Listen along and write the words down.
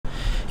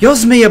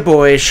Yo's me, your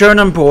boy,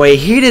 Shonen Boy,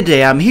 here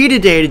today. I'm here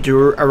today to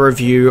do a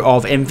review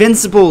of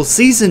Invincible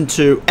Season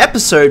 2,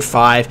 Episode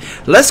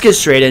 5. Let's get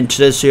straight into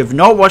this. If you have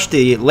not watched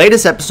the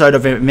latest episode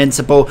of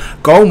Invincible,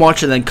 go and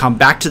watch it and then come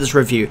back to this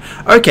review.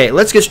 Okay,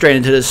 let's get straight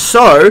into this.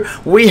 So,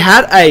 we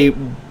had a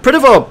bit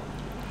of a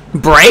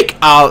break,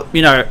 I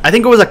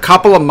think it was a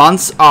couple of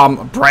months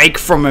break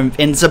from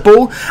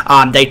Invincible.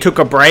 They took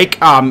a break.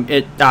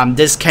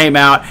 This came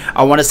out,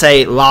 I want to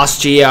say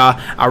last year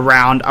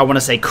around, I want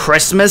to say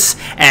Christmas,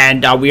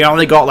 and we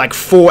only got like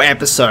 4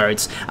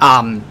 episodes.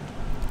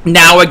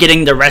 Now we're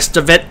getting the rest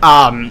of it.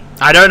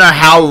 I don't know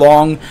how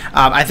long.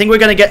 I think we're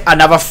gonna get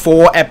another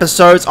 4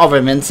 episodes of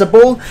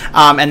Invincible,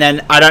 and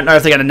then I don't know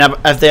if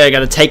they're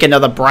gonna take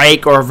another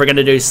break or if we're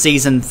gonna do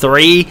season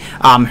 3.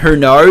 Who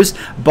knows?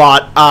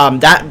 But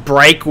that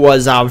break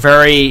was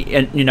very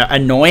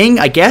annoying,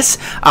 I guess,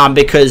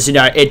 because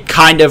it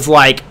kind of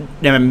like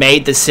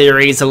made the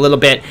series a little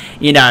bit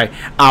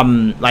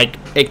like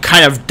it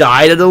kind of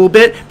died a little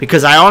bit,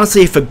 because I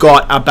honestly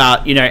forgot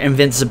about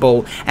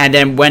Invincible, and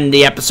then when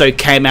the episode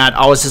came out,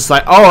 I was just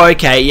like, oh,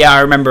 okay, yeah,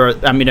 I remember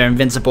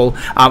Invincible.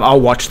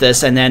 I'll watch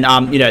this, and then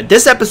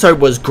this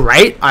episode was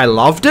great. I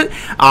loved it,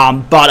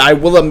 but I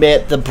will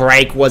admit the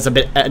break was a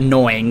bit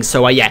annoying.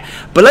 So yeah,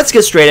 but let's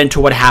get straight into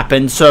what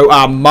happened. So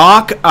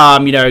Mark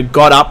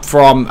got up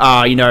from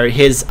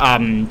his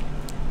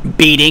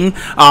beating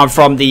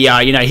from the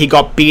he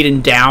got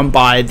beaten down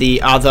by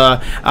the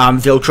other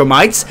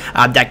Viltrumites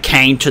that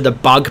came to the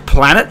bug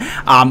planet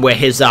where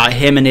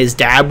him and his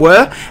dad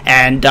were,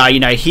 and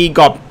he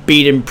got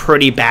beaten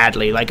pretty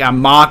badly. Like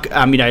Mark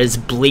is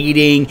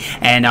bleeding,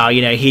 and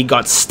he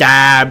got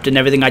stabbed and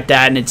everything like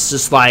that, and it's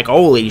just like,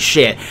 holy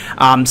shit.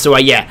 So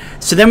yeah,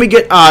 so then we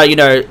get I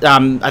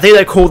think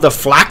they're called the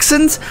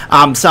Flaxens.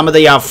 Some of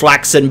the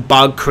Flaxen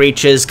bug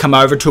creatures come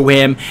over to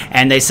him,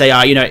 and they say,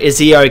 is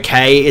he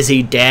okay? Is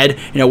he dead?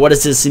 What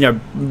is this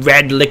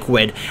red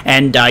liquid?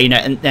 And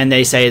and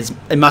they say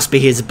it must be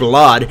his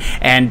blood.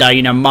 And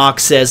Mark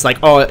says like,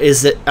 oh,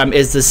 is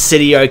the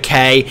city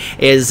okay?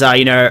 Is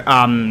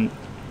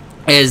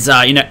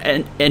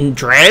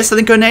Andreas, I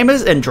think her name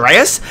is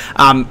Andreas.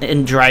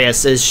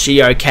 Andreas, is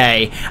she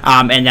okay?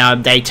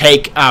 And they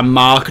take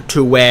Mark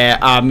to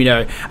where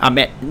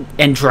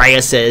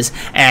Andreas is,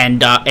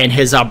 and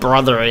his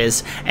brother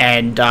is,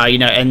 and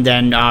and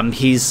then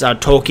he's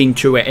talking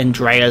to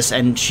Andreas,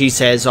 and she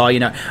says,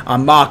 oh,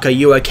 Mark, are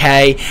you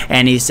okay?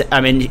 And he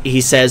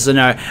says,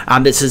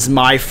 this is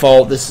my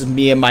fault. This is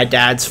me and my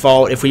dad's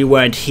fault. If we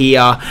weren't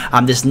here,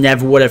 this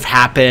never would have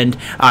happened.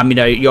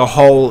 Your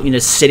whole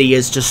city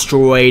is destroyed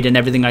and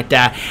everything like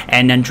that.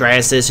 And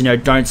Andreas says,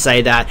 don't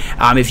say that.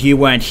 If you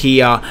weren't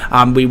here,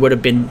 we would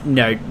have been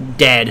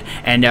dead,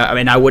 and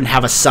I wouldn't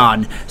have a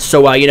son.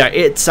 So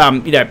it's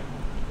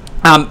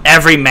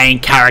every main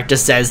character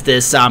says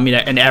this,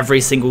 in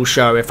every single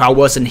show. If I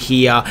wasn't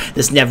here,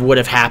 this never would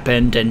have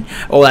happened, and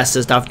all that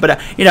sort of stuff.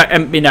 But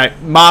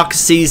Mark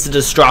sees the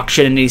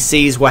destruction, and he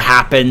sees what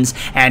happens,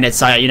 and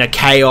it's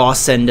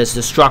chaos, and there's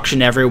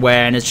destruction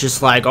everywhere, and it's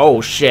just like,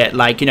 oh shit,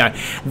 like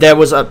there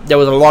was a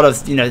lot of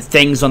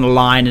things on the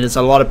line, and there's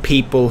a lot of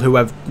people who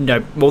have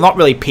well, not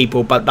really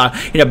people, but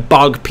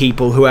bug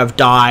people who have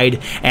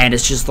died, and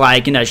it's just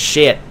like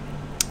shit.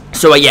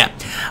 So yeah,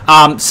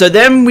 so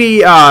then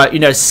we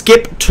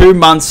skip 2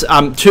 months.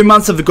 2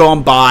 months have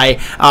gone by.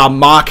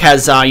 Mark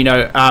has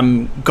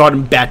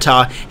gotten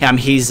better.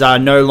 He's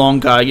no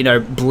longer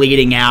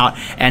bleeding out,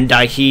 and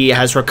he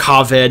has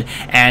recovered,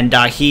 and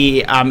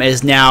he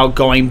is now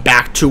going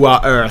back to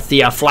Earth.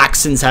 The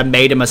Flaxens have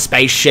made him a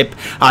spaceship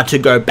to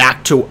go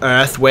back to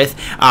Earth with.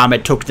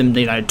 It took them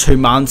 2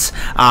 months,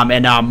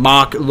 and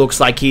Mark looks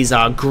like he's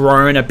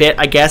grown a bit,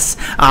 I guess,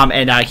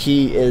 and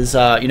he is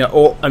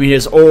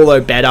he's all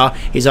better.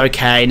 He's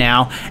okay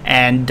now,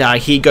 and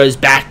he goes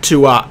back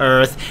to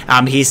Earth.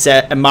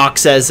 Mark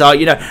says,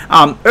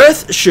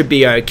 Earth should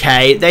be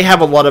okay. They have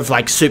a lot of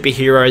like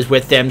superheroes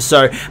with them,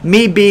 so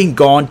me being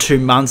gone 2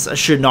 months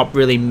should not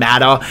really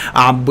matter.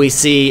 We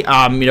see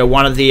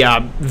one of the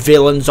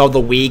villains of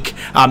the week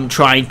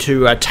trying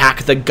to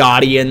attack the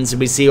Guardians.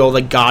 We see all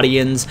the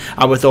Guardians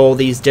with all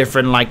these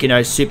different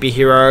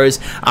superheroes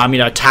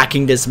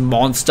attacking this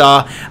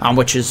monster,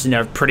 which is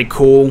pretty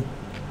cool.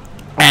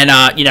 And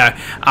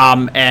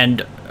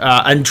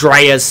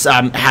Andreas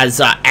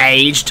has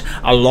aged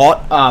a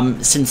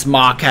lot since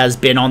Mark has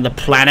been on the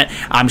planet.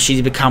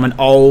 She's become an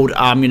old,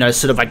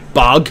 sort of like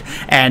bug,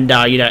 and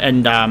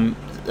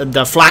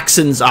the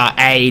Flaxens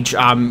age,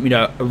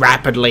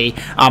 rapidly,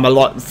 a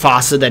lot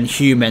faster than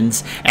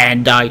humans,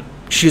 and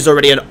she's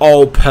already an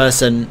old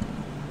person,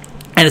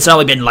 and it's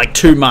only been like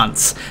 2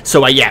 months.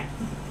 So yeah,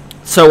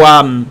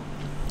 so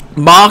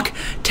Mark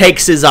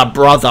takes his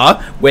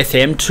brother with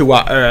him to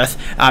Earth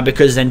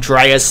because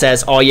Andreas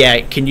says, "Oh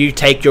yeah, can you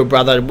take your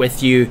brother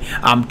with you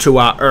to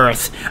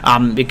Earth?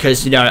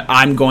 Because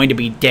I'm going to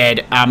be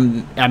dead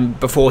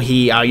before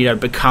he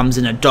becomes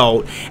an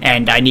adult,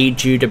 and I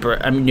need you to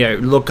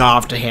look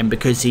after him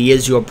because he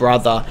is your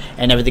brother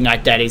and everything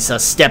like that. He's a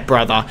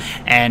stepbrother."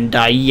 And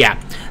yeah,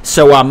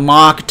 so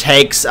Mark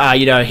takes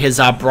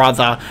his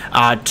brother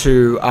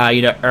to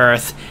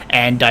Earth,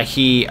 and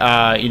he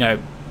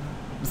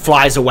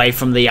flies away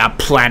from the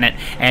planet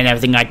and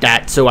everything like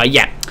that. So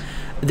yeah,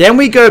 then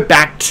we go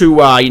back to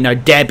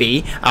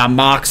Debbie,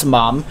 Mark's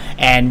mum,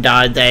 and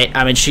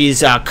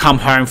she's come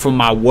home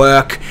from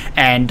work,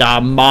 and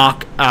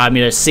Mark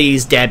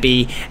sees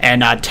Debbie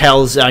and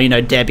tells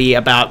Debbie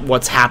about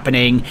what's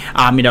happening,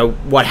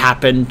 what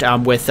happened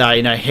with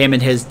him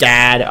and his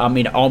dad,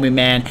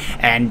 Omni-Man,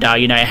 and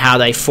how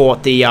they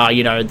fought the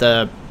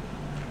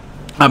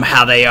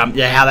how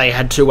they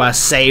had to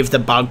save the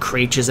bug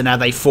creatures and how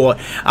they fought.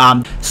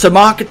 So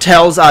Mark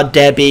tells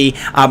Debbie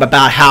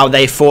about how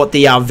they fought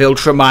the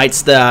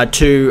Viltrumites, the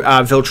two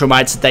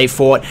Viltrumites that they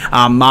fought.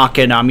 Mark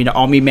and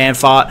Omni-Man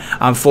fought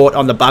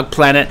on the bug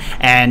planet,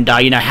 and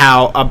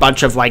how a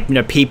bunch of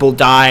people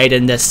died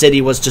and the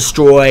city was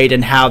destroyed,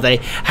 and how they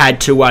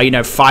had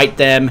to fight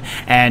them,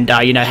 and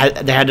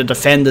they had to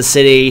defend the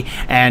city,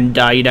 and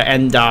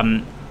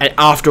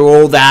after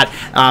all that,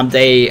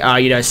 they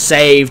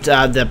saved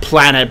the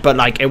planet,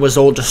 but it was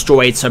all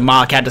destroyed. So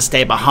Mark had to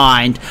stay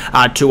behind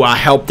to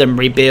help them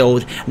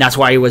rebuild. And that's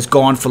why he was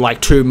gone for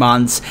 2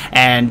 months.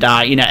 And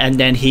and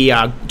then he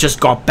just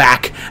got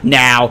back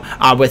now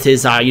with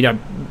his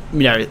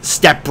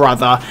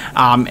stepbrother,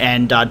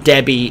 and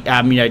Debbie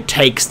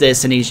takes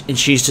this, and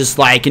she's just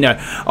like,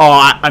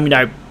 oh,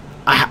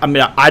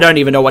 I don't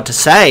even know what to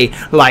say.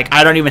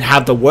 I don't even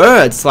have the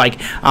words.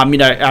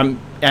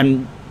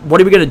 And what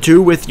are we going to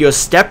do with your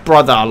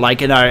stepbrother?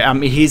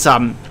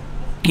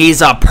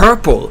 He's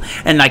purple,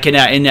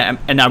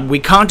 and we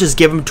can't just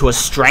give him to a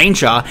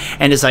stranger.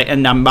 And it's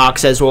Mark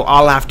says, well,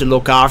 I'll have to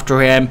look after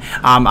him.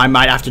 I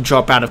might have to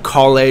drop out of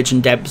college.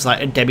 And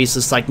Debbie's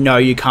just like, no,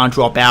 you can't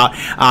drop out.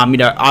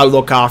 I'll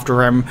look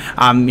after him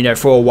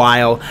for a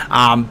while,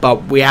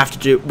 but we'll have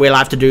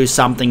to do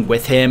something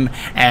with him.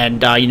 And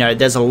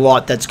there's a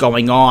lot that's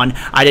going on.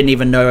 I didn't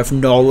even know if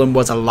Nolan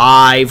was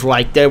alive.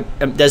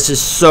 There's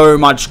just so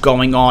much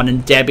going on,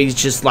 and Debbie's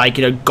just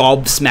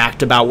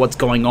gobsmacked about what's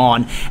going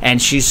on, and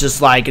she's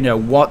just like,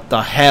 what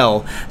the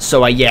hell?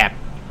 So yeah.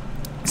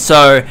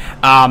 So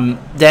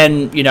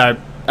then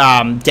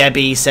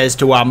Debbie says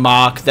to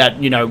Mark that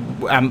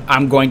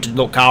I'm going to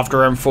look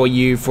after him for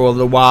you for a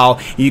little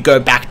while. You go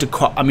back to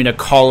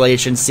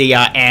college and see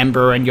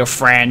Amber and your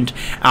friend,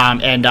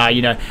 and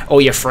all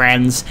your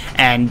friends,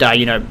 and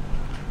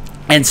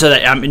and so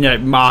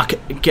that Mark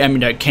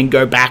can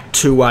go back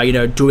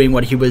to doing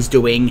what he was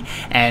doing.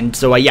 And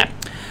so yeah.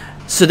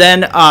 So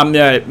then,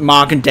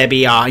 Mark and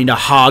Debbie are,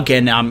 hug,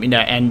 and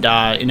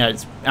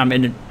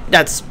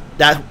that's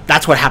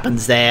what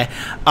happens there.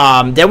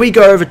 Then we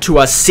go over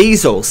to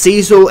Cecil.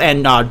 Cecil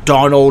and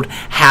Donald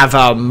have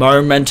a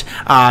moment.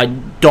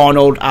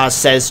 Donald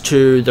says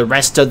to the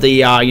rest of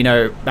the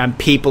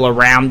people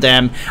around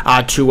them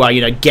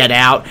to get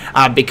out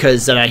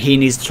because he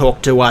needs to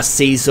talk to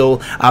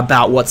Cecil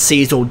about what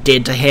Cecil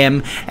did to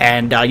him.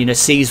 And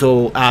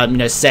Cecil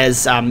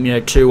says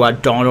to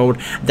Donald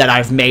that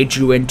I've made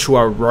you into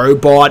a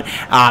robot.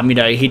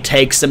 He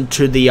takes him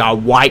to the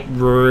white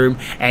room,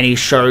 and he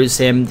shows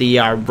him the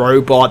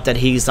robot that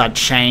he's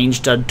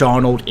changed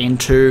Donald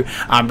into,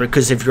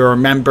 because if you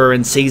remember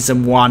in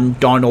season 1,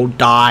 Donald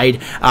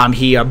died.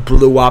 He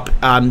blew up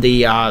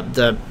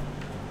the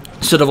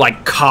sort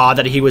of car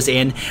that he was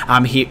in,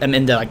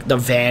 in the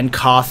van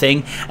car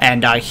thing,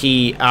 and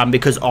he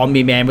because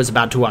Omni-Man was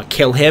about to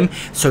kill him,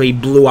 so he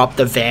blew up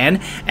the van,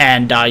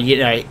 and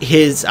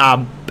his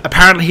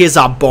apparently his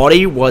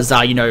body was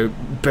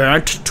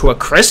burnt to a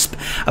crisp,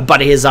 but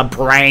his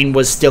brain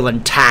was still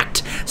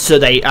intact. So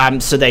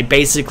they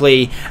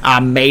basically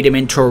made him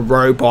into a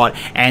robot,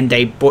 and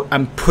they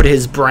put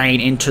his brain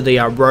into the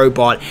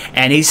robot,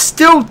 and he's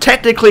still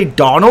technically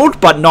Donald,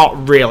 but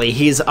not really.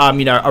 He's a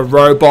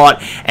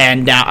robot,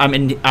 and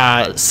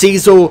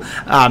Cecil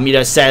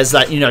says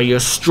that you're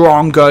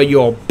stronger,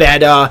 you're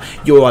better,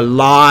 you're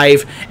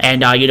alive,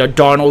 and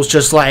Donald's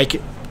just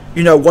like,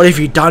 what have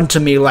you done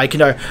to me?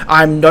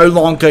 I'm no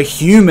longer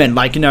human.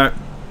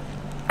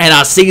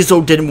 And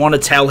Cecil didn't want to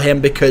tell him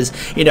because,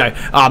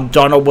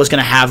 Donald was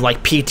going to have,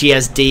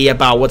 PTSD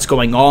about what's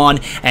going on,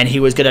 and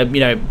he was going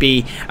to,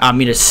 be,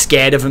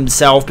 scared of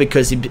himself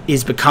because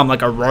he's become,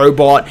 a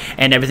robot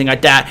and everything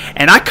like that.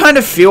 And I kind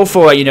of feel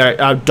for,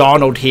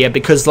 Donald here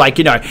because,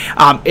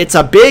 it's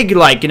a big,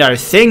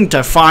 thing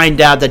to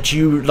find out that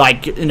you,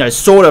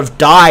 sort of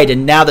died,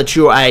 and now that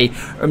you're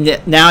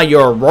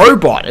a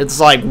robot. It's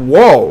like,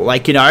 whoa,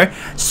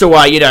 so,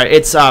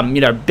 it's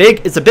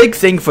a big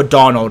thing for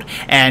Donald,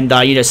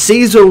 and,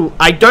 Cecil,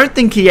 I don't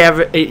think he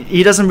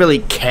doesn't really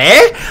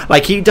care.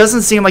 Like, he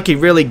doesn't seem like he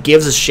really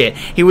gives a shit.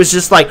 He was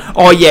just like,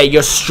 oh yeah,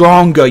 you're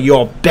stronger,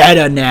 you're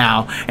better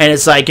now, and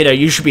it's like,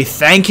 you should be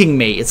thanking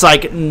me. It's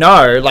like,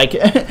 no, like,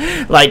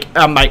 like,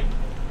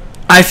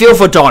 I feel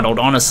for Donald,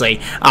 honestly.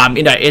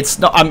 It's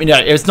not,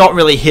 it's not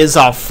really his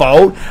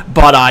fault,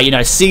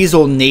 but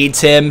Cecil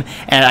needs him,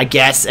 and I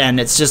guess, and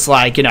it's just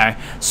like,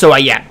 so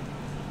yeah.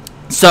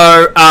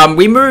 So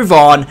we move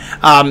on.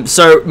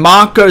 So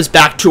Mark goes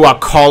back to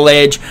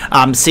college,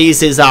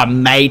 sees his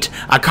mate.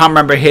 I can't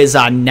remember his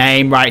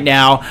name right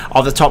now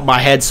off the top of my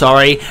head,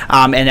 sorry.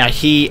 And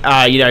he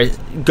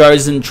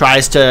goes and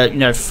tries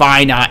to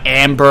find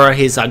Amber,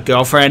 his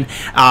girlfriend.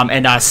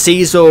 And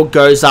Cecil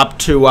goes up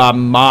to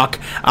Mark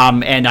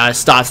and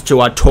starts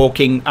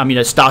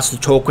to starts to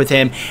talk with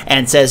him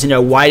and says,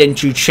 why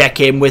didn't you check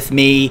in with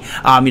me?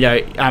 Why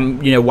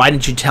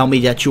didn't you tell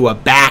me that you were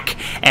back?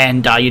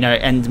 And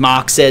and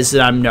Mark says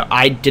that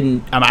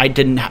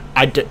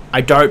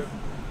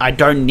I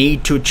don't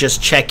need to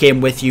just check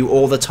in with you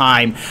all the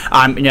time.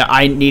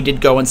 I needed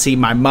to go and see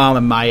my mom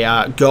and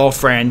my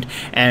girlfriend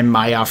and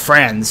my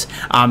friends.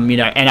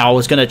 And I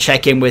was gonna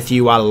check in with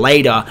you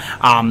later.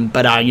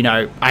 But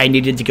I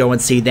needed to go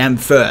and see them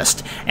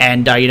first.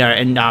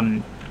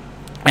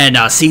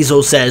 And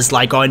Cecil says,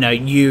 like, oh no,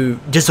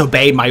 you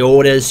disobeyed my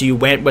orders. You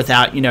went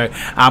without,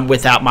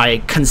 without my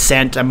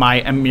consent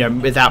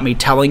and without me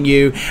telling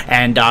you.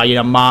 And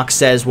Mark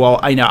says, well,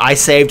 I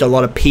saved a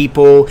lot of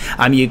people.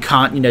 You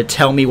can't,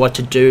 tell me what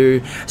to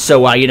do.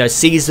 So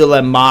Cecil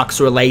and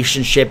Mark's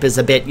relationship is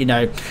a bit,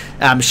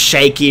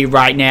 shaky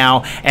right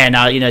now.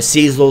 And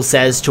Cecil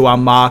says to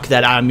Mark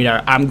that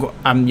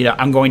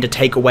I'm going to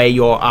take away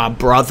your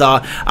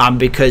brother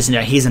because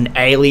he's an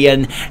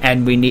alien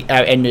and we need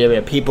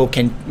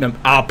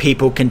our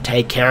people can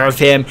take care of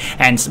him.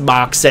 And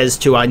Mark says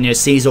to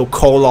Cecil,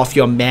 call off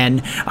your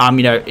men.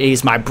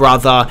 He's my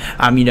brother.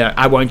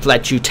 I won't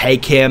let you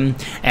take him,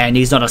 and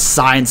he's not a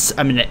science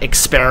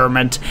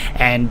experiment.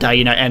 And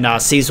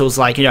Cecil's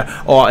like,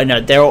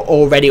 they're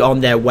already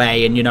on their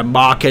way. And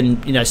Mark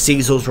and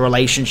Cecil's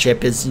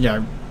relationship is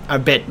a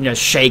bit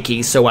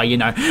shaky, so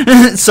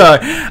so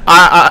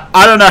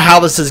I don't know how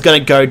this is going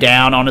to go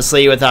down,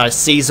 honestly, with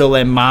Cecil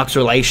and Mark's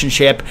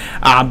relationship,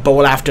 but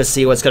we'll have to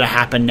see what's going to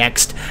happen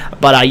next.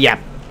 But yeah.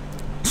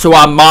 So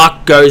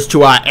Mark goes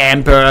to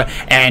Amber,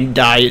 and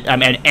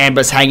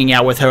Amber's hanging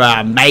out with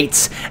her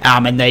mates,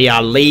 and they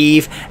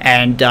leave,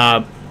 and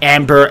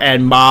Amber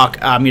and Mark,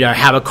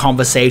 have a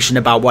conversation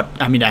about what,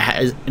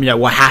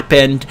 what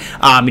happened.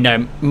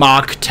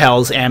 Mark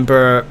tells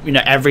Amber,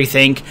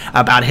 everything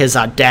about his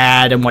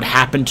dad and what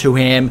happened to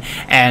him,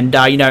 and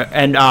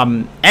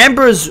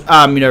Amber's,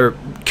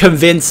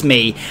 convinced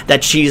me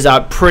that she's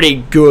a pretty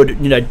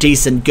good,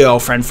 decent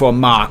girlfriend for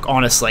Mark.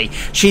 Honestly,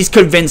 she's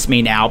convinced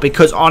me now,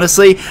 because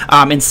honestly,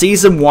 in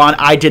season 1,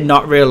 I did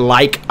not really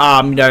like,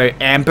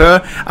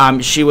 Amber.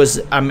 She was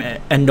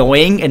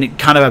annoying and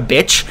kind of a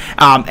bitch,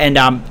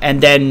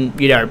 and then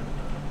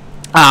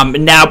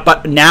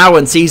now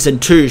in season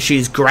 2,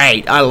 she's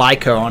great. I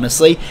like her,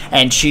 honestly,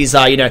 and she's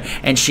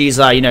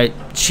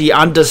she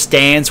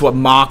understands what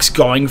Mark's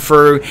going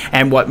through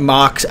and what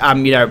Mark's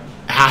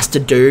has to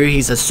do.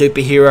 He's a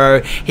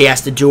superhero. He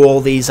has to do all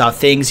these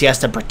things. He has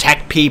to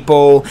protect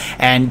people,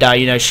 and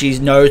she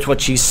knows what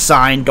she's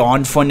signed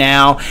on for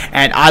now.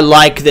 And I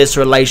like this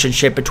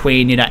relationship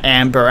between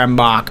Amber and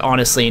Mark.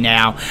 Honestly,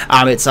 now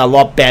it's a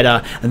lot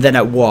better than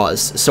it was.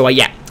 So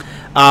yeah.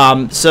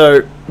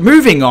 So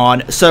moving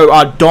on,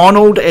 so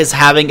Donald is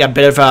having a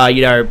bit of a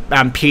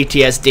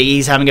PTSD.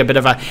 He's having a bit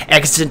of a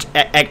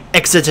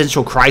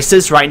existential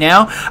crisis right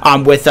now,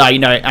 with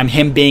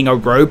him being a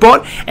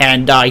robot,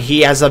 and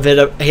he has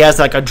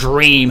like a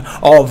dream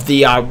of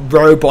the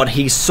robot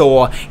he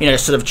saw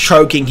sort of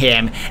choking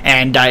him,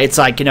 and it's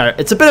like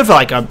it's a bit of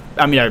like a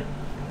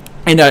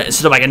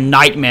sort of like a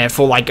nightmare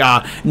for like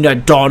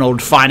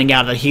Donald, finding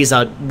out that he's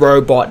a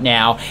robot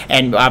now.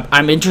 And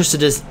I'm interested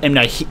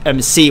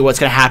to see what's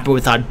going to happen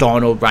with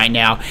Donald right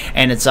now,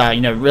 and it's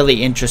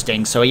really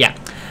interesting. So yeah.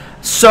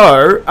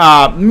 So,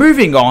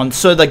 moving on,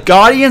 so the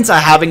Guardians are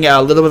having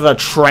a little bit of a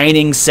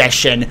training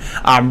session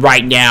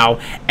right now,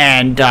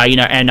 and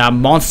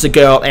Monster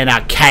Girl and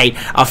Kate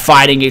are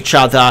fighting each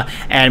other,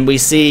 and we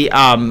see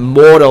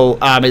Mortal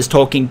is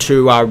talking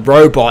to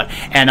Robot,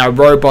 and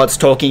Robot's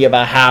talking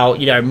about how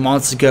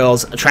Monster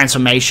Girl's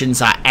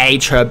transformations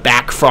age her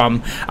back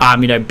from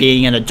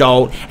being an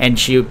adult, and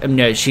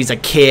she's a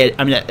kid.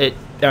 It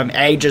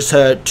ages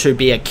her to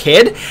be a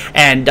kid,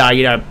 and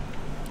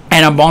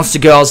and a Monster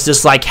Girl's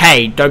just like,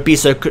 hey, don't be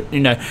so,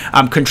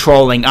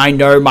 controlling. I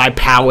know my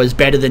powers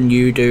better than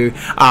you do.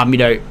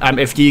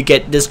 If you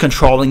get this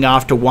controlling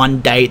after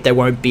one date, there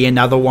won't be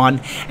another one.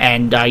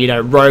 And,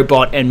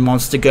 Robot and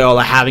Monster Girl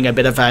are having a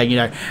bit of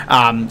a,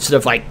 sort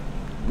of like,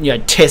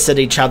 tiss at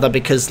each other,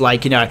 because,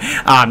 like,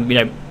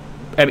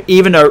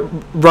 even though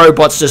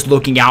Robot's just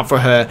looking out for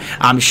her,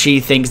 she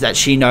thinks that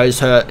she knows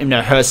her,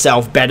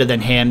 herself better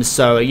than him.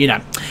 So,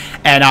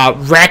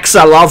 And Rex,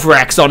 I love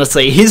Rex.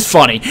 Honestly, he's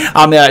funny.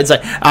 It's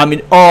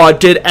like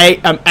did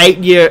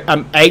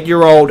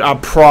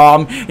 8-year-old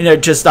prom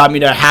just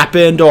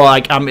happened, or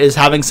like is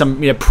having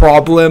some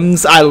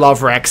problems. I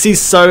love Rex.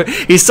 He's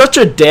such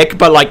a dick,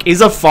 but like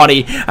he's a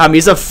funny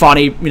he's a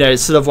funny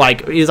he's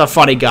a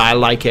funny guy. I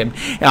like him.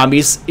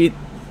 He's a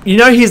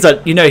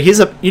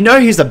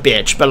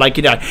bitch, but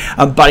like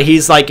but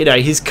he's like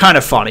he's kind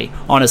of funny,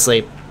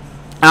 honestly.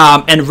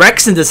 And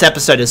Rex in this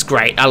episode is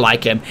great. I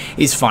like him.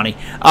 He's funny.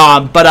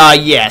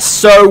 Yeah.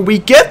 So we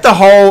get the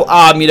whole,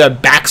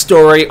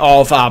 backstory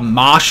of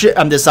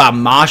Martian, this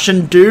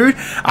Martian dude.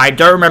 I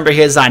don't remember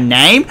his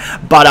name,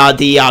 but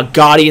the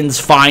Guardians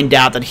find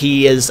out that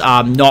he is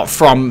not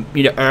from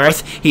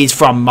Earth. He's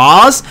from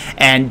Mars,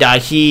 and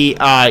he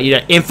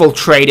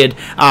infiltrated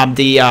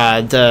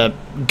the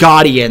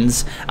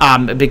Guardians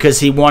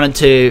because he wanted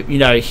to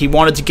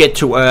get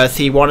to Earth.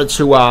 He wanted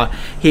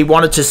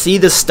to see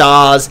the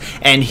stars,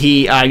 and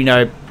he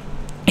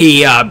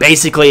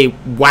basically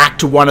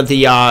whacked one of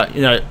the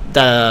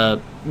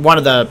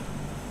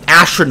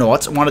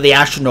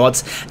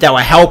astronauts that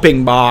were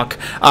helping Mark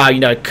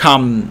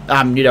come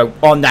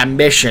on that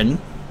mission.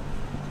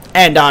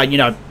 And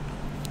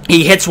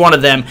he hits one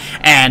of them,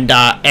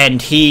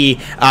 and he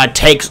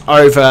takes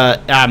over.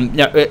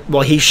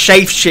 He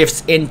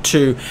shapeshifts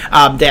into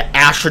the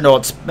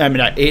astronauts.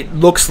 It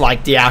looks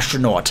like the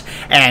astronaut,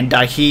 and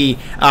he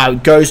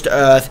goes to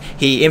Earth.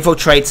 He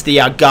infiltrates the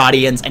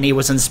Guardians, and he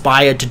was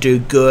inspired to do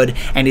good.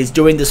 And he's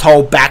doing this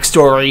whole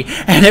backstory,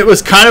 and it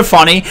was kind of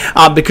funny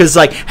because,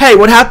 like, hey,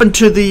 what happened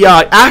to the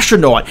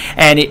astronaut?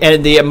 And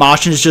the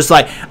Martian's just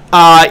like,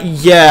 I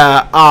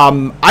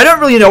don't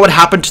really know what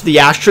happened to the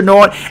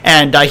astronaut,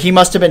 and he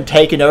must have been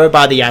taken over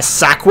by the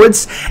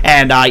Sackwards,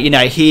 and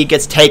he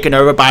gets taken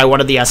over by one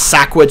of the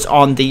Sackwards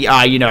on the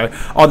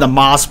on the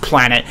Mars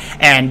planet,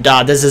 and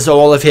this is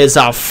all of his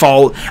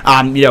fault.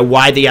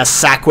 Why the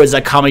Sackwards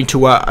are coming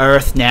to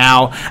Earth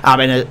now,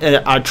 and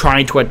are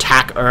trying to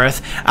attack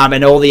Earth,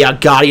 and all the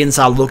Guardians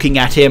are looking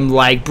at him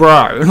like,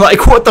 bro,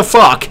 like, what the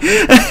fuck?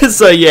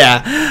 So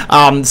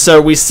yeah,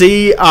 so we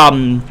see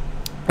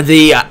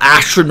the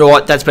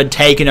astronaut that's been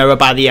taken over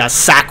by the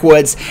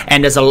Sackwards,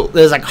 and there's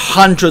like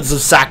hundreds of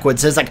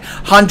Sackwards. There's like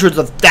hundreds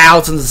of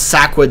thousands of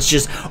Sackwards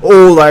just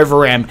all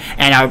over him,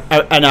 and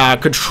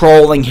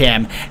controlling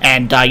him,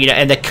 and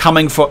and they're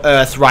coming for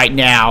Earth right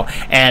now,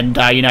 and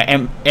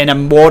and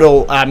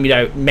Immortal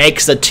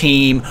makes a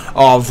team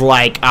of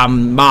like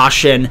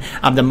Martian,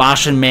 the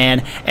Martian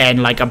Man,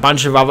 and like a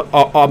bunch of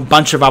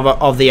other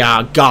of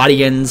the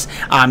Guardians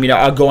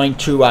are going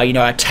to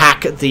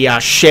attack the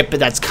ship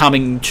that's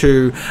coming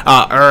to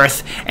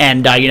Earth,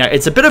 and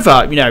it's a bit of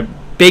a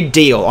big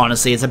deal.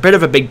 Honestly, it's a bit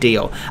of a big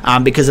deal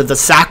because if the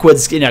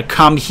Sackwards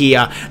come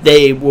here,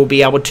 they will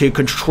be able to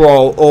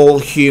control all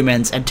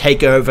humans and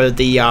take over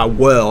the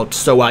world.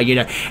 So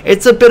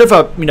it's a bit of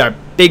a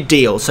big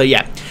deal. So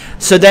yeah.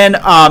 So then,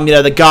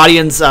 the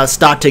Guardians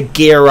start to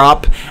gear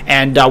up,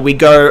 and we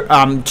go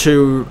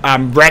to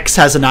Rex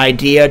has an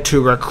idea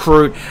to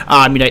recruit,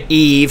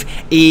 Eve.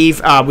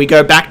 We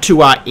go back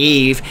to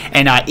Eve,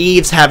 and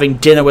Eve's having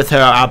dinner with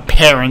her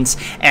parents,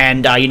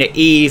 and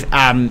Eve,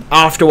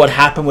 after what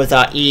happened with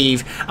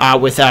Eve,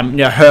 with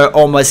her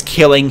almost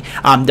killing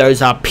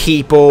those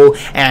people,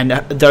 and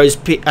those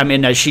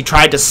she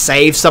tried to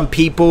save some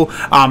people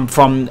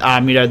from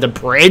the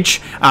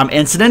bridge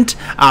incident,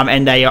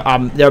 and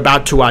they're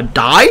about to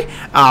die,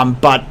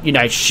 but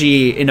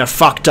she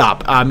fucked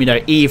up.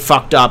 Eve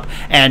fucked up,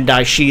 and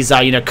she's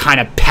kind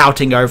of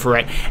pouting over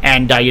it,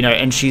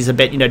 and she's a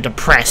bit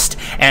depressed,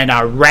 and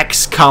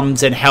Rex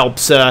comes and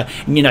helps her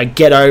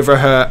get over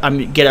her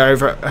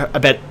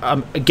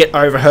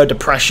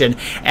depression,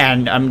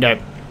 and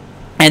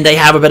they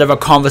have a bit of a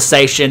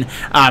conversation,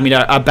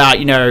 about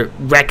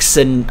Rex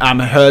and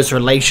her's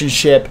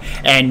relationship,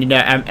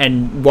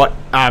 and what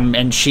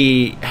and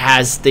she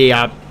has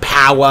the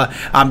power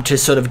to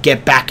sort of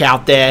get back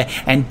out there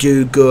and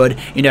do good.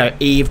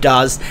 Eve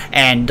does,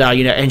 and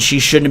she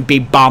shouldn't be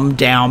bummed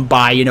down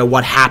by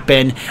what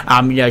happened.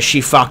 She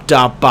fucked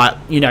up, but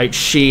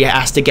she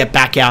has to get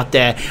back out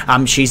there.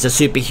 She's a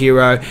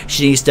superhero.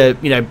 She needs to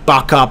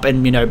buck up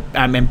and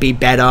and be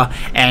better,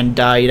 and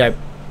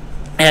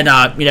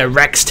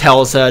Rex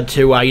tells her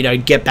to,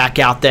 get back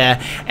out there,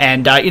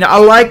 and, I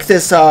like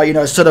this,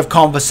 sort of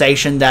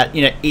conversation that,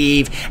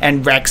 Eve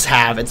and Rex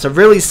have. It's a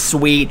really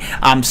sweet,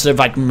 sort of,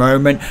 like,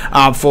 moment,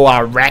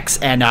 for, Rex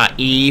and,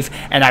 Eve,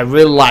 and I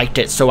really liked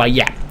it, so,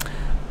 yeah.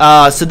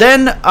 So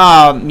then,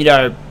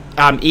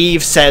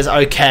 Eve says,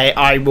 okay,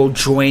 I will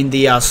join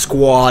the,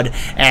 squad,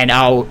 and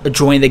I'll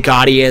join the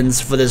Guardians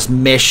for this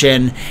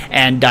mission,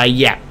 and,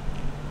 yeah.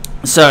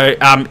 So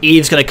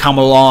Eve's going to come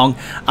along,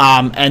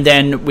 and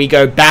then we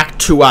go back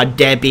to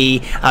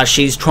Debbie.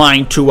 She's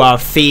trying to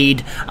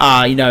feed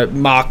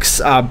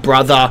Mark's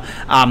brother,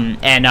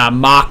 and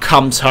Mark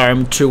comes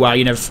home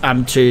to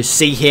to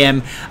see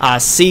him.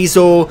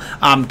 Cecil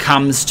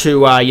comes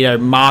to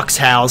Mark's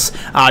house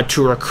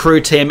to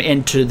recruit him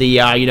into the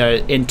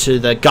into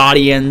the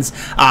Guardians,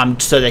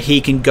 so that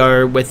he can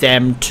go with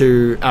them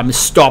to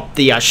stop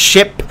the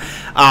ship.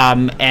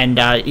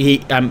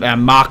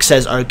 Mark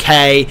says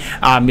okay.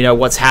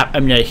 What's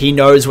happening? He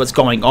knows what's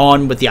going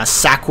on with the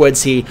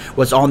Sackwards. He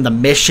was on the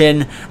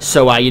mission,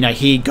 so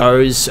he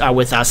goes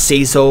with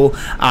Cecil,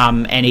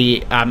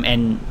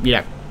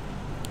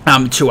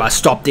 to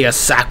stop the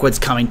Sackwards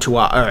coming to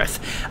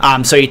Earth.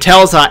 So he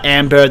tells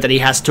Amber that he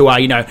has to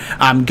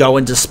go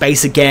into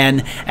space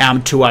again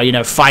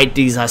to fight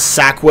these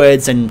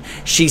Sackwards, and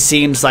she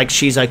seems like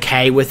she's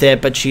okay with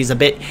it, but she's a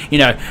bit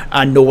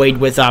annoyed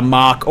with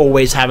Mark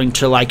always having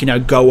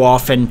to go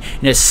off and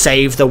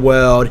save the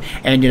world,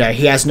 and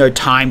he has no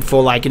time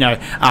for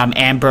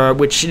Amber,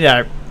 which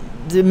it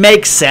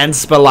makes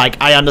sense, but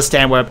I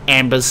understand where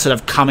Amber's sort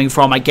of coming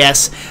from, I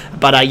guess.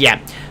 But yeah.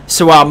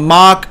 So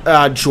Mark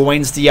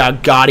joins the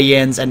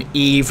Guardians, and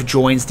Eve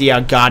joins the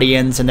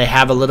Guardians, and they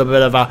have a little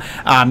bit of a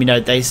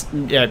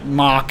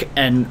Mark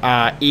and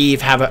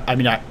Eve have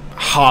a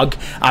hug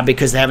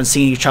because they haven't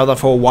seen each other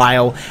for a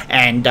while,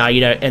 and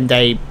and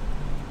they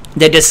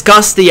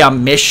discuss the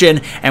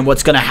mission and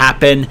what's going to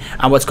happen,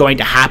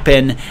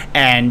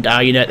 and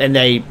and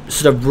they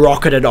sort of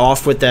rocketed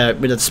off with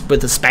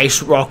the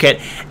space rocket,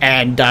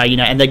 and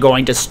and they're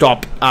going to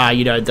stop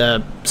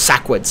the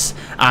Sackwards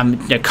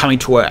coming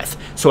to Earth.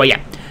 So yeah.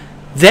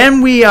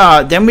 Then we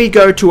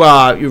go to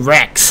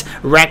Rex.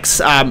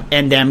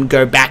 And then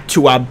go back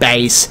to our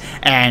base,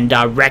 and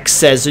Rex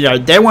says,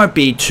 there won't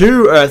be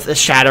too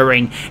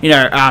earth-shattering,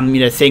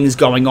 things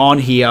going on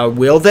here,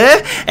 will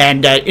there?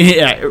 And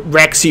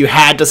Rex, you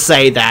had to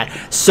say that.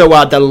 So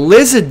the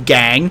Lizard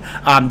Gang,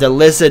 the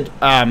Lizard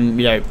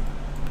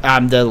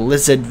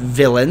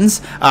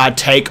villains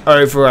take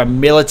over a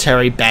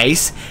military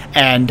base,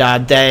 and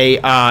they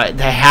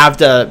have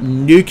the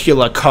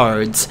nuclear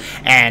codes,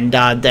 and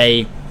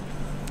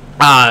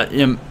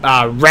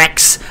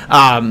Rex,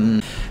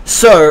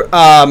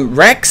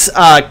 Rex,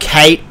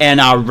 Kate,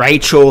 and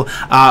Rachel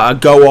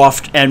go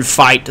off and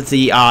fight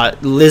the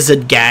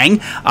Lizard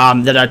Gang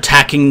that are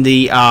attacking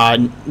the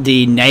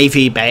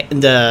Navy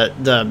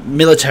the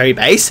military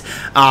base,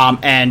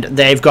 and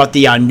they've got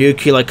the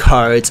nuclear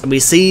codes, and we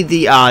see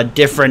the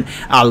different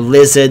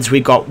lizards.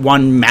 We've got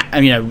one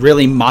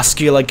really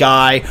muscular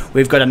guy.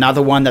 We've got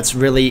another one that's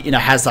really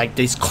has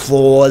these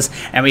claws,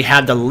 and we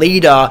have the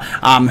leader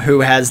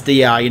who has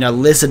the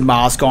lizard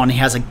mask on. He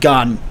has a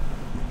gun.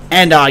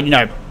 And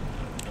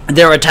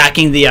they're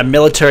attacking the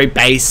military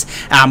base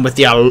with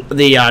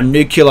the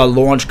nuclear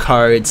launch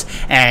codes,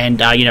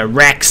 and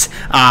Rex,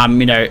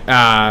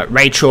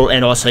 Rachel,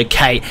 and also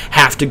Kate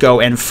have to go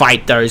and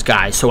fight those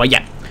guys. So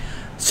yeah.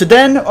 So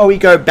then we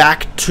go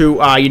back to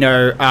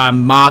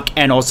Mark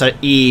and also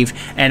Eve,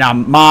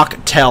 and Mark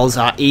tells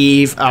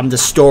Eve the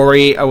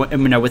story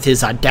with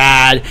his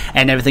dad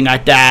and everything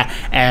like that,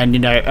 and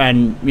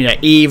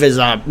Eve is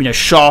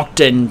shocked,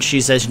 and she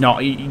says,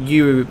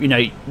 you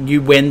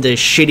win the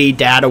shitty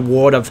dad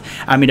award of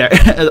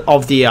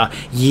of the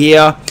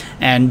year,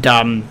 and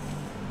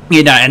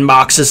and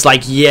Mark's just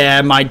like,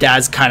 yeah, my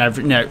dad's kind of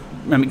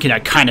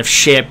kind of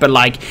shit, but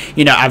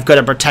I've got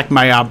to protect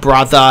my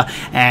brother,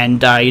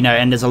 and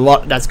and there's a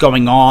lot that's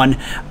going on,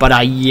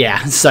 but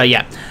yeah. So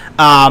yeah.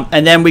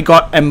 And then we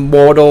got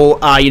Immortal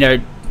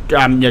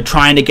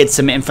trying to get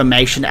some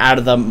information out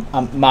of the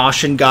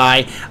Martian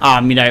guy.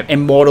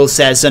 Immortal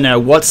says,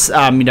 what's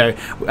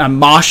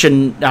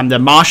the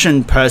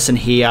Martian person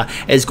here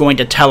is going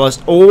to tell us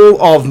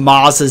all of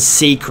Mars's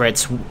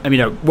secrets,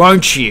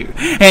 won't you?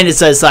 And it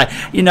says I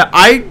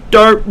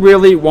don't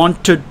really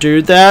want to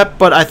do that,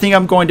 but I think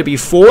I'm going to be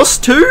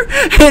forced to.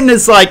 And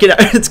it's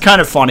it's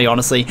kind of funny,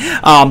 honestly.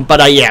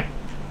 But yeah.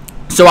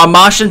 So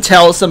Martian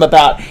tells them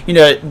about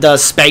the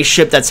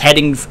spaceship that's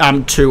heading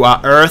to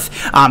Earth.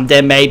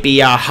 There may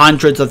be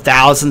hundreds of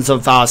thousands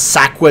of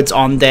Sackwards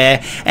on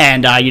there,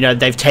 and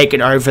they've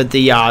taken over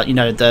the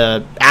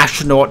the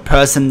astronaut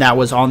person that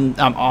was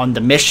on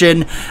the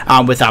mission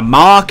with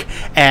Mark,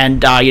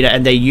 and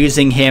and they're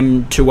using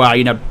him to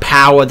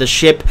power the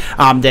ship.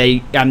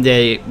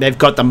 They've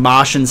got the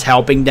Martians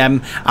helping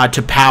them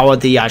to power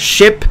the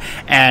ship,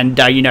 and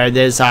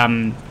there's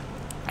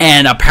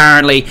and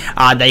apparently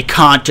they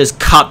can't just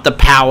cut the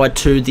power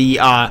to the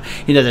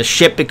the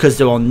ship because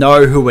they will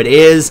know who it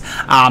is,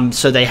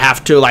 so they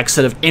have to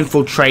sort of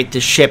infiltrate the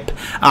ship.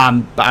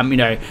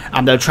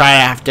 They'll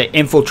have to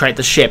infiltrate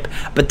the ship,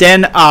 but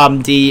then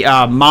the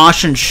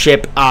Martian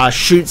ship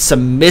shoots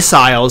some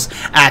missiles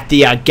at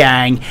the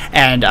gang,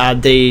 and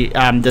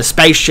the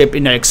spaceship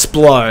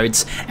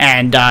explodes,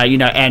 and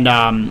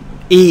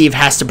Eve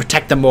has to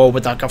protect them all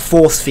with a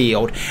force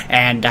field,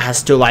 and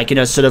has to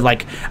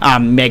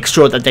make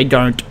sure that they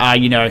don't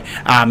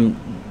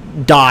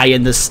die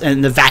in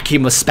the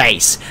vacuum of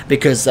space,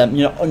 because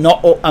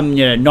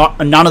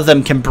none of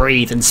them can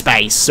breathe in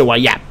space. So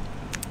yeah.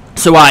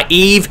 So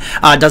Eve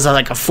does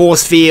like a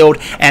force field,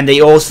 and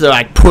they also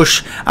like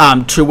push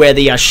to where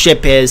the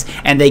ship is,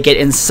 and they get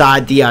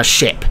inside the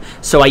ship.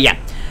 So yeah.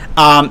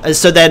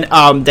 So then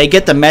they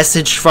get the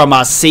message from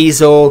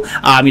Cecil,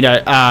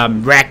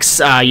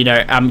 Rex,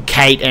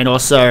 Kate, and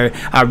also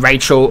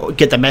Rachel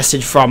get the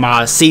message from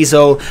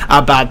Cecil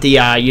about the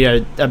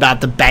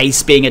about the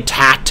base being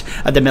attacked,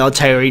 the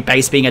military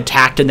base being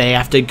attacked, and they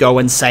have to go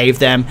and save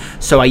them.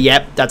 So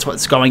yep, that's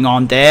what's going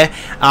on there.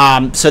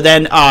 So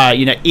then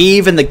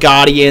Eve and the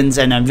Guardians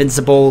and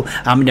Invincible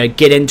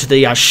get into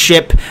the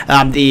ship.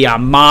 The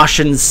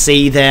Martians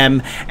see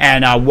them,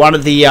 and one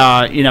of the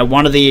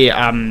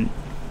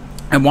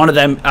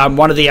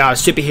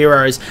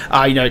superheroes,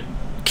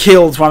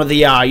 kills one of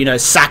the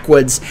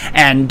Sackwoods,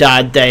 and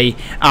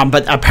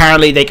but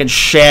apparently they can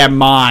share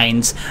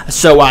minds,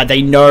 so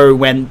they know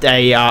when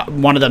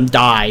one of them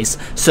dies.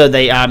 So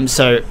they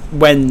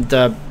when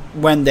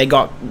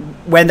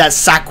that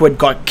Sackward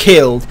got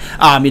killed,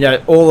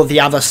 all of the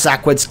other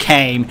Sackwoods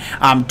came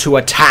to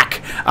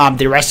attack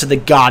the rest of the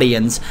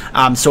Guardians.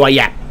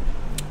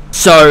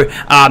 So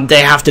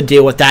they have to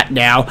deal with that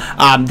now.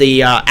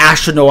 The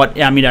astronaut,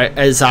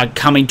 is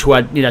coming to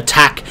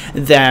attack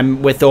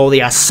them with all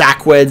the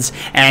Sackwards,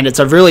 and it's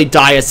a really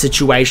dire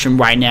situation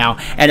right now.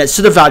 And it's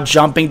sort of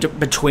jumping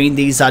between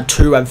these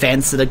two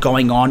events that are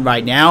going on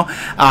right now.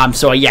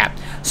 So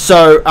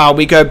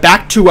we go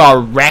back to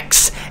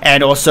Rex,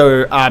 and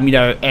also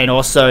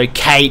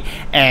Kate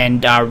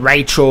and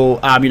Rachel,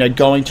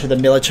 going to the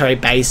military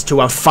base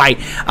to fight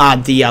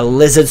the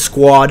Lizard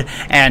Squad,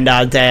 and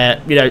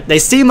they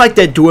seem like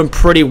they're doing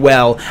pretty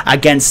well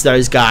against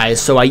those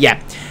guys. So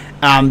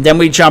then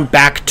we jump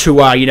back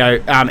to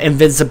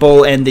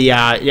Invincible and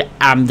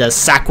the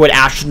Sackward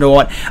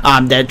astronaut.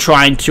 They're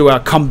trying to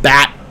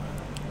combat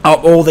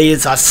all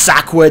these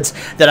Sackwoods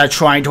that are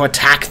trying to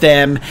attack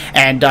them,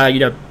 and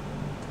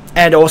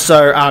and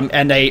also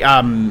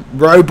a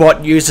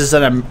robot uses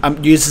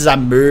a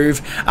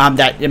move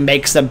that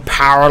makes them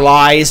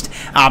paralyzed,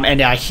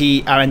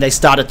 and they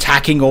start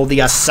attacking all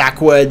the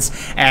Sackwoods,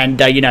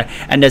 and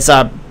it's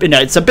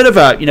a bit of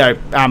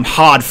a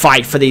hard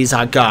fight for these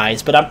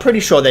guys, but I'm pretty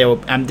sure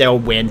they'll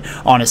win,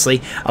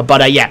 honestly.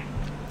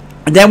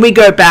 And then we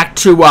go back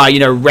to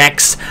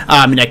Rex,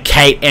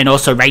 Kate, and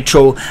also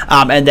Rachel,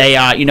 and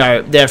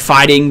they're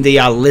fighting the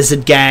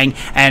Lizard Gang,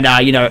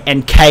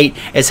 and Kate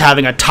is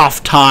having a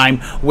tough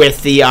time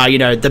with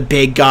the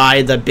big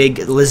guy, the big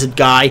lizard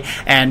guy,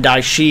 and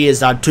she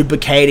is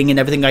duplicating and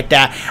everything like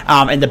that.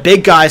 And the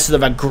big guy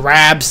sort of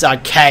grabs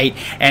Kate,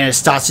 and it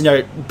starts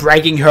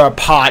breaking her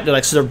apart,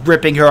 like sort of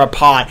ripping her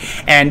apart,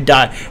 and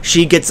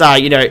she gets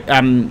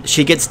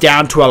she gets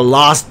down to a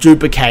last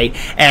duplicate,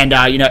 and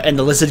and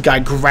the lizard guy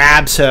grabs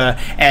her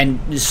and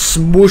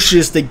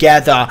smooshes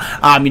together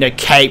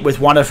Kate with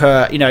one of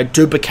her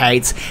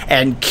duplicates,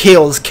 and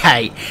kills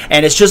Kate.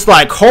 And it's just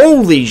like,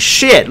 holy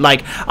shit,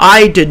 like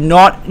I did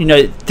not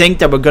think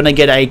that we're gonna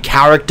get a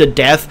character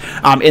death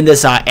in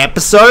this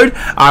episode.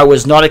 I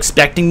was not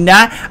expecting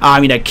that.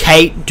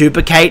 Kate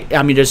duplicate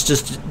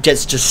just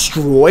gets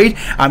destroyed,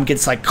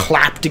 gets like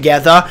clapped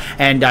together,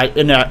 and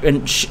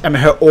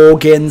her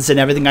organs and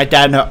everything like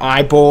that, and her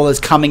eyeball is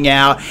coming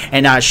out,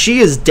 and she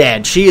is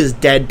dead. She is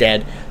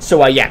dead.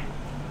 So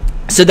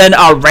So then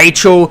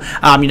Rachel,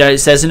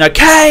 says,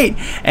 Kate,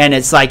 and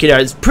it's like,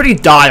 it's pretty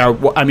dire,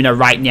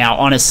 right now,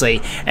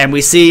 honestly. And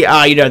we see,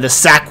 the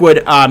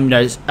Sackwood,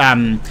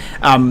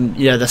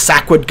 the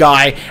Sackwood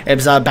guy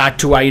is about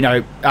to,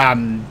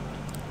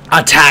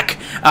 attack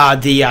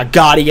the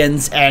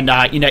Guardians, and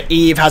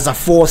Eve has a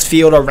force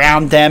field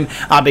around them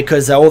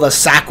because all the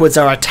Sackwoods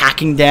are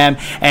attacking them,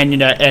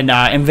 and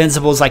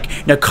Invincible's like,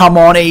 come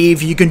on,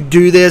 Eve, you can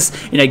do this,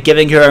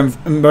 giving her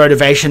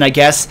motivation, I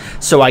guess.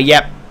 So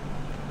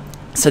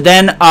So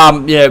then,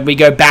 we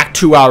go back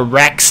to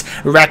Rex.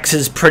 Rex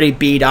is pretty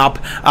beat up.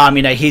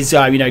 He's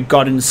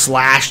gotten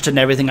slashed and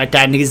everything like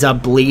that, and he's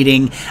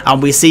bleeding.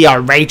 We see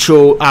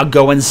Rachel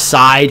go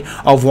inside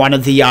of one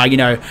of the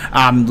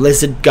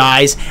lizard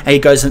guys,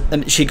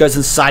 and she goes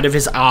inside of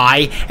his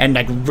eye and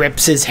like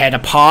rips his head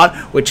apart,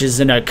 which is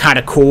kind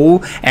of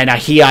cool. And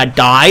he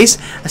dies.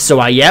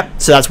 So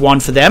so that's one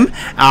for them.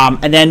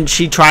 And then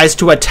she tries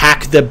to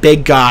attack the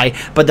big guy,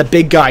 but the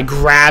big guy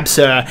grabs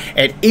her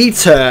and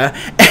eats her,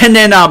 and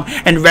then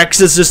and Rex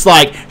is just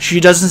like, she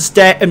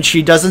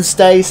doesn't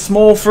stay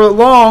small for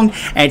long,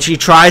 and she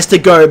tries to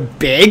go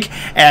big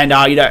and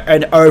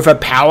and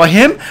overpower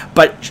him,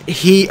 but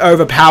he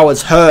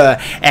overpowers her,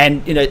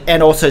 and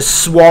and also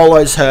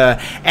swallows her,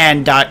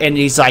 and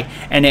he's like,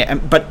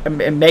 but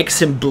it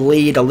makes him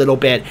bleed a little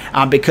bit,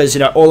 because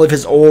all of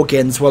his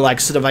organs were like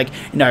sort of like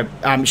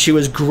she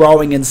was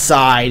growing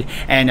inside,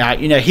 and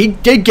he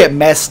did get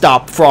messed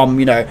up from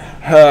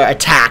her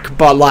attack,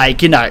 but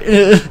like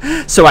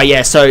so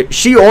so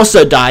she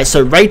also dies.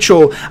 So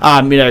Rachel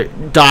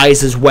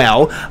dies as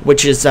well,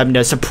 which is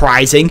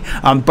surprising.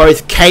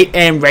 Both Kate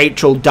and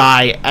Rachel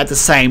die at the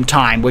same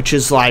time, which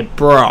is like,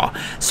 bruh.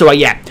 So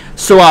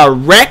So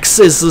Rex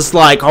is just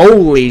like,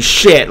 holy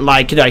shit,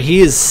 like,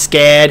 he is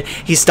scared.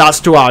 He starts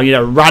to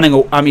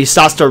he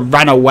starts to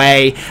run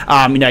away.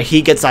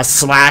 He gets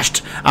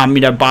slashed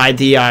by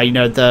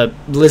the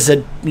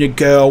lizard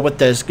girl with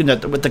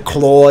with the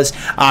claws.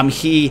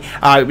 He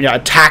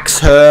attacks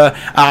her.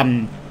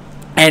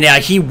 And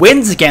he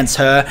wins against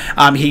her.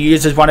 He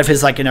uses one of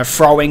his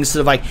throwing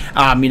sort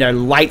of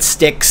light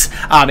sticks,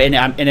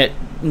 and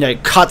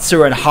it cuts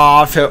her in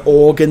half. Her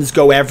organs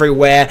go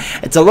everywhere.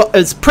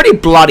 It's pretty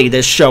bloody,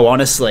 this show,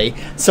 honestly.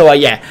 So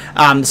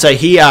so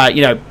he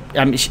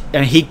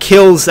he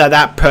kills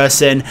that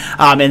person,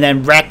 and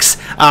then Rex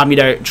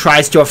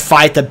tries to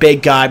fight the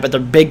big guy, but the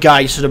big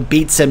guy sort of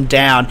beats him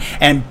down,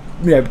 and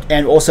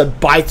and also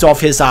bites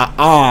off his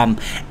arm,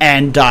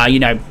 and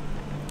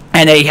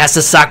and he has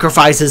to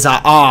sacrifice his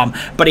arm,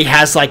 but he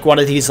has one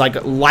of these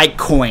light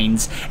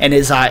coins in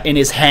his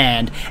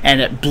hand, and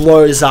it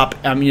blows up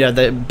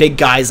the big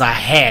guy's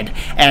head,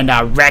 and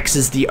Rex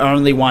is the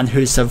only one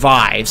who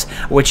survives,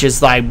 which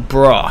is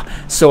bruh.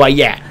 So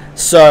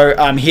So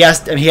he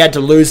had to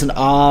lose an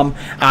arm.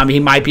 He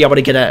might be able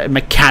to get a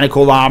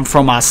mechanical arm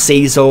from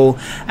Cecil,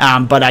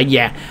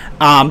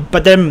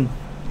 but then.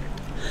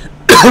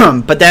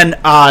 But then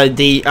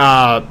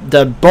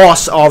the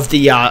boss of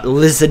the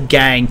lizard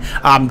gang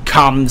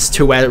comes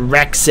to where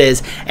Rex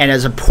is, and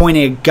is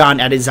pointing a gun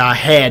at his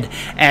head,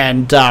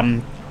 and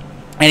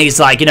he's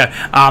like,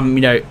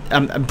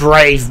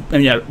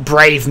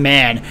 brave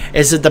man.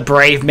 Is it the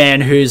brave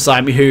man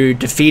who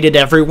defeated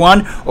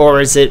everyone,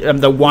 or is it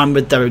the one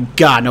with the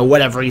gun, or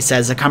whatever he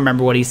says? I can't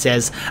remember what he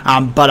says.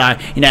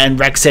 And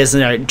Rex says,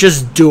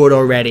 just do it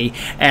already.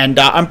 And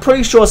I'm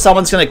pretty sure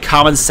someone's gonna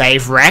come and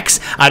save Rex.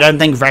 I don't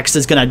think Rex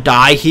is gonna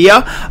die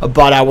here,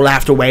 but I will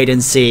have to wait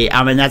and see.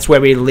 And that's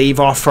where we leave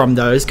off from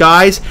those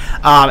guys.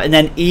 And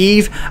then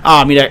Eve,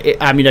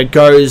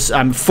 goes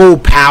full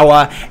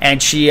power,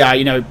 and she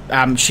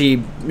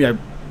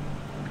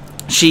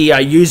she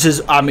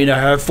uses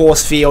her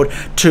force field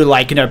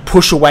to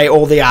push away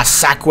all the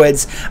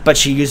Sackwards, but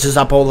she uses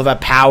up all of her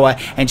power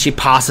and she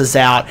passes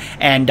out,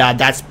 and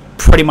that's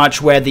pretty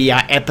much where the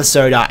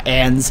episode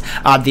ends.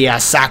 The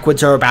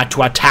Sackwards are about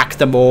to attack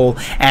them all,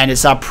 and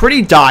it's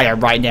pretty dire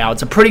right now.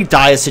 It's a pretty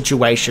dire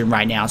situation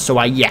right now. So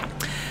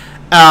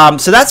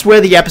so that's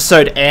where the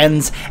episode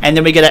ends, and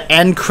then we get an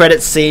end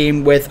credit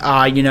scene with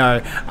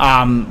Alan,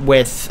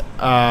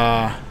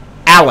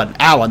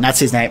 that's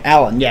his name,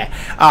 Alan, yeah.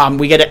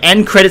 We get an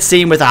end credit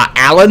scene with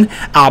Alan.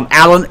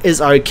 Alan is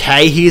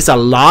okay, he's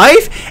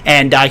alive,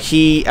 and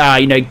he,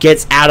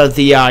 gets out of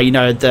the,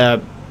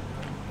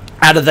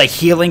 out of the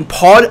healing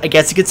pod, I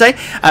guess you could say,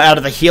 out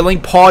of the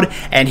healing pod,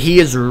 and he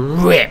is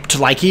ripped,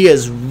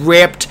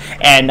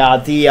 and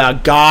the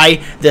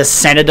guy, the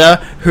senator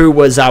who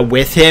was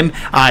with him,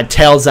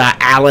 tells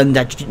Alan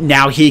that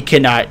now he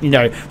can,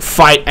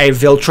 fight a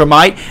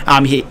Viltrumite,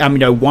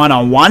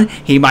 one-on-one.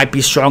 He might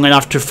be strong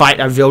enough to fight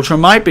a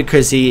Viltrumite,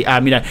 because he,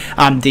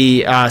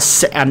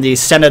 the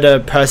senator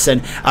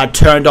person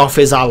turned off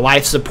his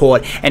life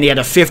support, and he had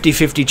a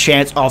 50-50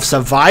 chance of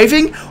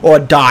surviving or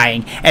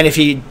dying, and if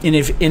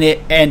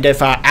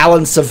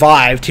Alan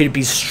survived, he'd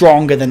be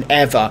stronger than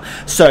ever.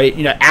 So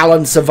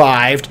Alan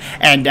survived,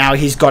 and now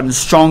he's gotten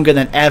stronger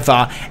than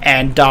ever,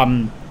 and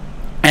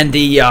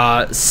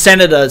the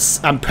senator's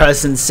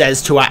person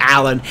says to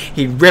Alan,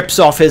 he rips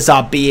off his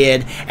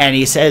beard, and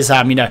he says,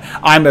 I'm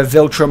a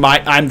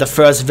Viltrumite. I'm the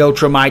first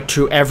Viltrumite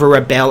to ever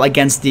rebel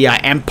against the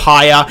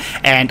Empire,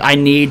 and I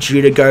need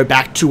you to go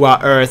back to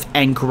Earth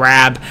and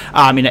grab,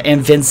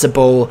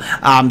 Invincible,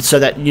 so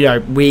that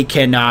we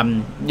can,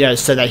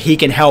 so that he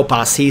can help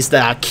us. He's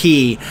the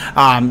key,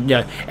 and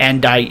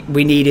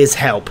we need his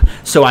help.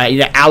 So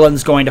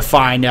Alan's going to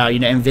find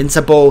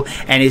Invincible,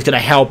 and he's going to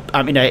help.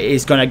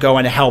 He's going to go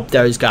and help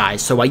those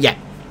guys. So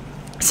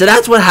so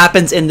that's what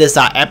happens in this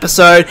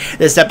episode.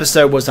 This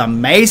episode was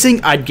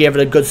amazing. I'd give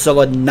it a good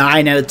solid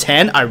 9 out of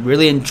 10. I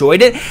really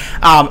enjoyed it.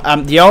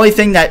 The only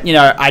thing that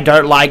I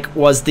don't like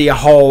was the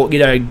whole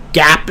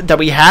gap that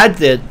we had,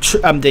 the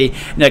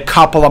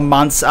couple of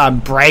months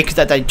break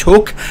that they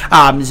took.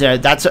 So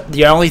that's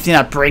the only thing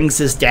that brings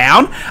this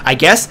down, I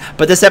guess.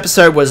 But this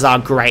episode was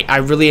great. I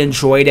really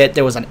enjoyed it.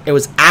 It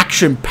was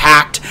action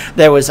packed.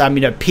 There was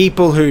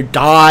people who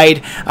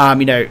died.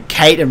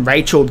 Kate and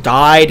Rachel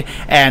died,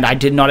 and I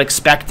did not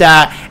expect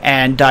that,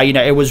 and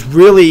it was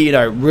really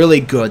really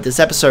good. This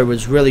episode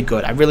was really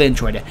good. I really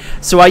enjoyed it.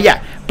 So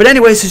but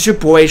anyways, it's your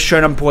boy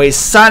Shonen Boy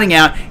signing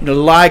out.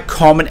 Like,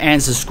 comment,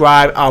 and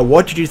subscribe.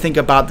 What did you think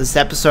about this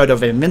episode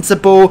of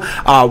Invincible?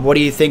 What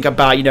do you think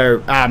about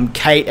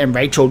Kate and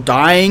Rachel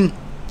dying?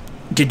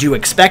 Did you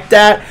expect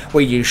that?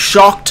 Were you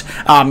shocked?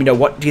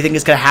 What do you think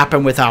is going to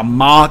happen with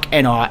Mark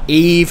and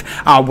Eve?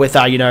 With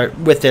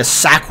their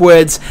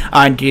Sackwards?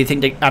 Do you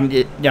think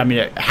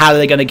that, how are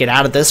they going to get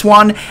out of this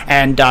one?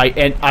 And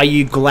are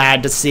you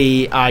glad to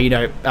see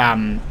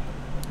Alan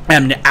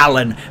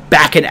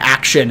back in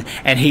action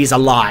and he's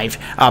alive?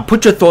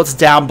 Put your thoughts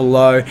down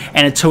below,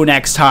 and until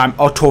next time,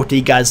 I'll talk to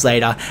you guys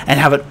later, and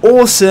have an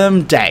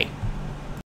awesome day.